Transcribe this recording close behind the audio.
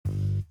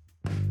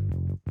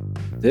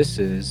This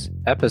is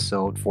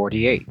episode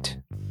 48.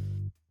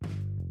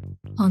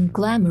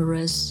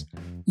 Unglamorous.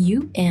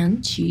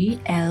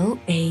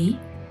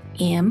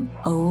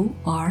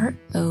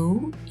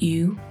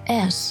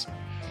 Unglamorous.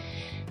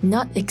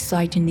 Not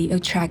excitingly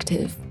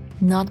attractive,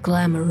 not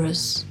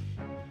glamorous.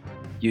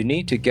 You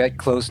need to get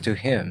close to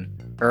him,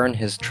 earn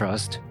his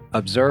trust,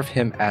 observe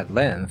him at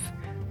length,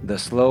 the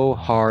slow,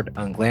 hard,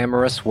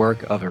 unglamorous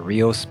work of a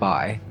real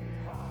spy,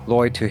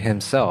 loyal to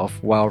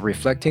himself while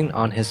reflecting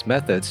on his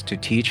methods to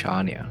teach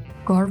Anya.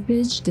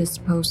 Garbage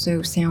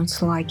disposal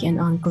sounds like an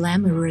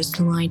unglamorous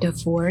line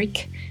of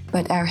work,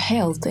 but our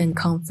health and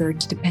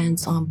comfort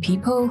depends on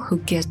people who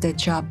get the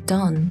job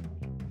done.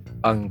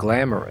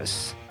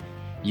 Unglamorous.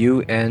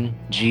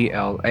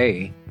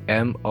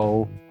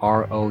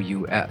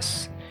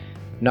 Unglamorous.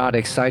 Not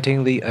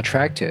excitingly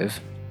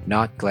attractive,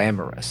 not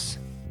glamorous.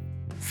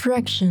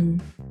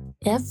 Fraction.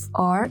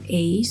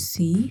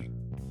 Fraction.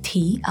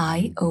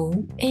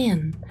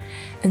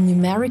 A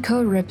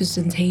numerical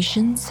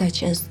representation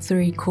such as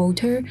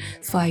 3/4,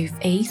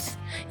 5/8,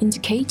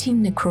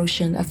 indicating the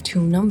quotient of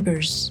two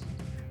numbers.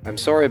 I'm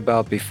sorry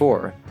about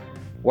before.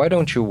 Why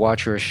don't you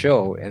watch your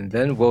show and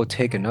then we'll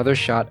take another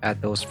shot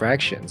at those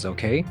fractions,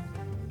 okay?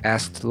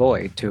 Asked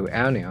Lloyd to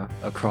Anya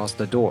across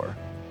the door.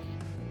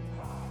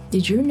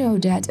 Did you know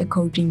that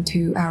according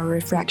to our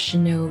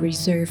fractional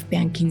reserve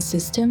banking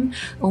system,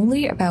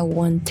 only about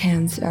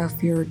 1/10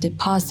 of your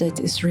deposit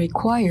is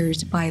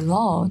required by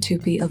law to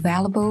be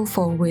available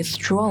for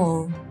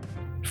withdrawal?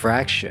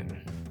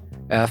 Fraction.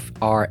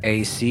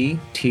 Fraction.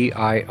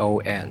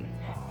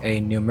 A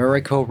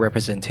numerical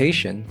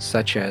representation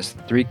such as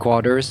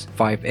 3/4,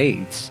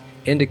 5/8,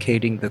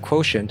 indicating the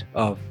quotient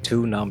of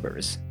two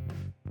numbers.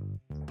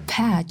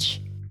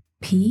 Patch.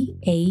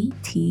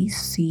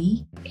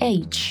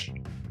 Patch.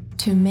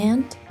 To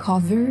mend,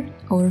 cover,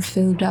 or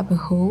fill up a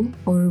hole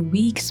or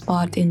weak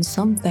spot in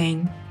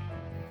something.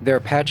 They're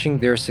patching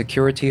their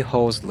security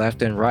holes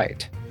left and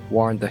right,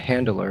 warned the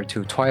handler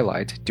to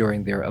Twilight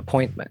during their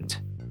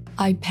appointment.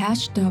 I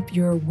patched up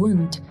your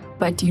wound,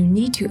 but you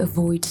need to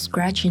avoid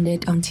scratching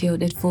it until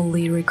it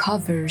fully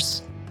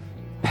recovers.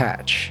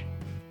 Patch.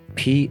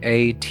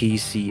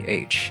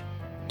 Patch.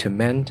 To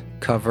mend,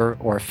 cover,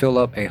 or fill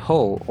up a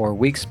hole or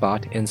weak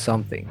spot in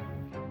something.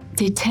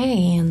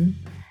 Detain.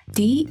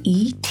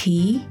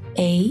 Detain.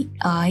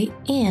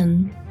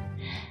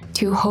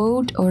 To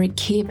hold or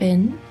keep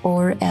in,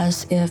 or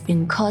as if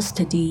in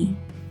custody.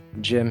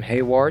 Jim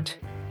Hayward,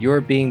 you're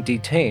being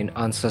detained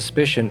on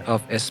suspicion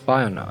of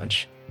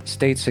espionage.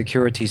 State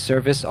Security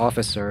Service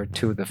officer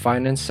to the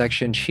Finance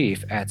Section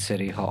Chief at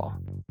City Hall.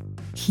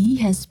 He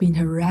has been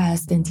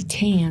harassed and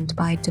detained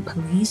by the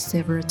police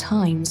several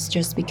times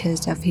just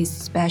because of his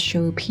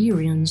special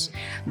appearance.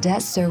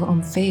 That's so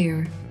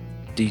unfair.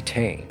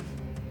 Detain.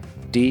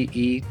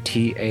 Detain.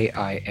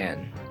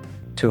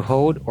 To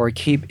hold or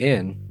keep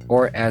in,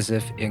 or as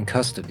if in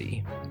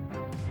custody.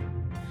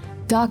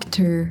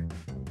 Doctor.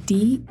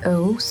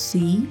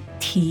 Doctor.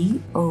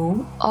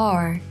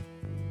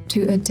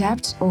 To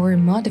adapt or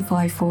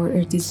modify for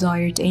a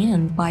desired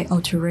end by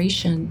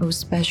alteration or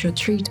special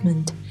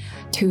treatment.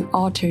 To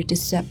alter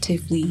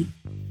deceptively.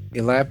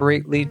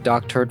 Elaborately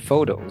doctored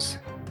photos,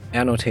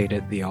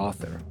 annotated the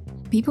author.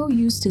 People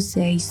used to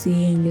say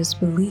seeing is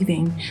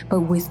believing, but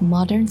with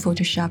modern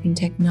photoshopping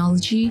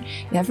technology,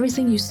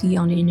 everything you see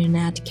on the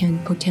internet can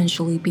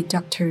potentially be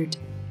doctored.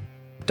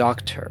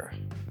 Doctor.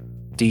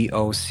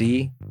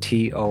 Doctor.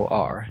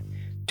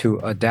 To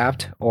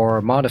adapt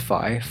or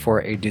modify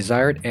for a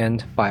desired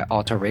end by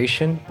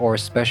alteration or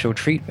special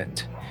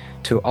treatment.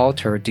 To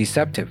alter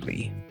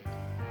deceptively.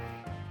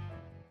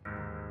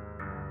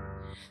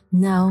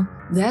 Now,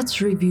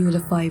 let's review the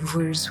 5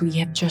 words we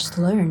have just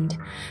learned.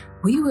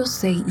 We will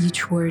say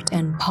each word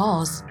and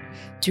pause.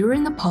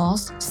 During the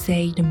pause,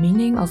 say the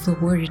meaning of the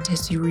word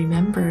as you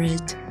remember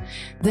it.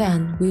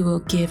 Then we will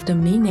give the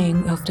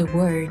meaning of the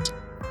word.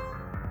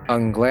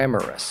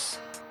 Unglamorous.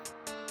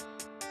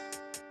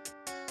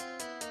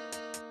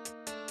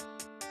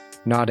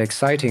 Not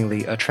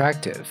excitingly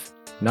attractive,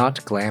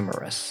 not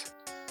glamorous.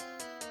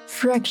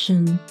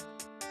 Fraction.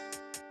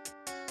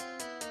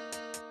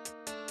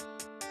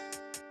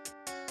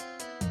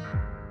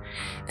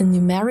 A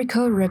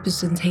numerical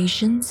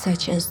representation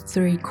such as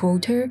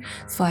 3/4,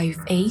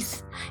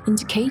 5/8,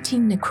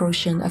 indicating the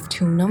quotient of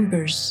two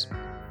numbers.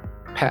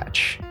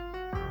 Patch.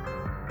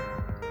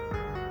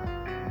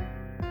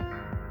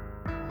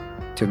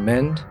 To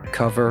mend,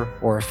 cover,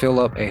 or fill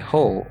up a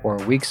hole or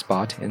weak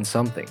spot in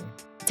something.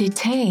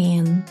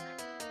 Detain.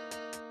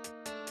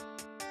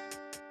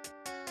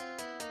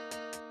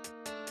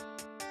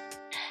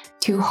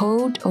 To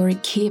hold or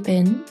keep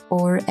in,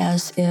 or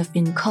as if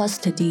in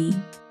custody.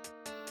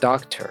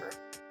 Doctor.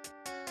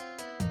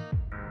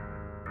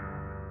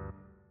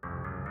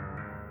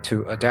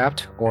 To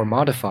adapt or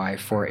modify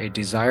for a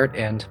desired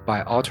end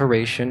by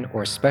alteration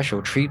or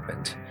special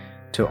treatment.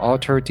 To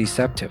alter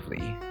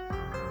deceptively.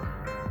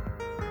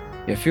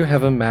 If you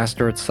haven't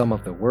mastered some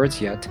of the words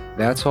yet,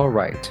 that's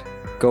alright.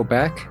 Go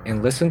back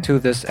and listen to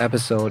this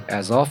episode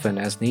as often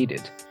as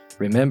needed.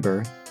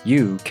 Remember,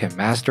 You can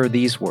master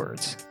these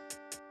words.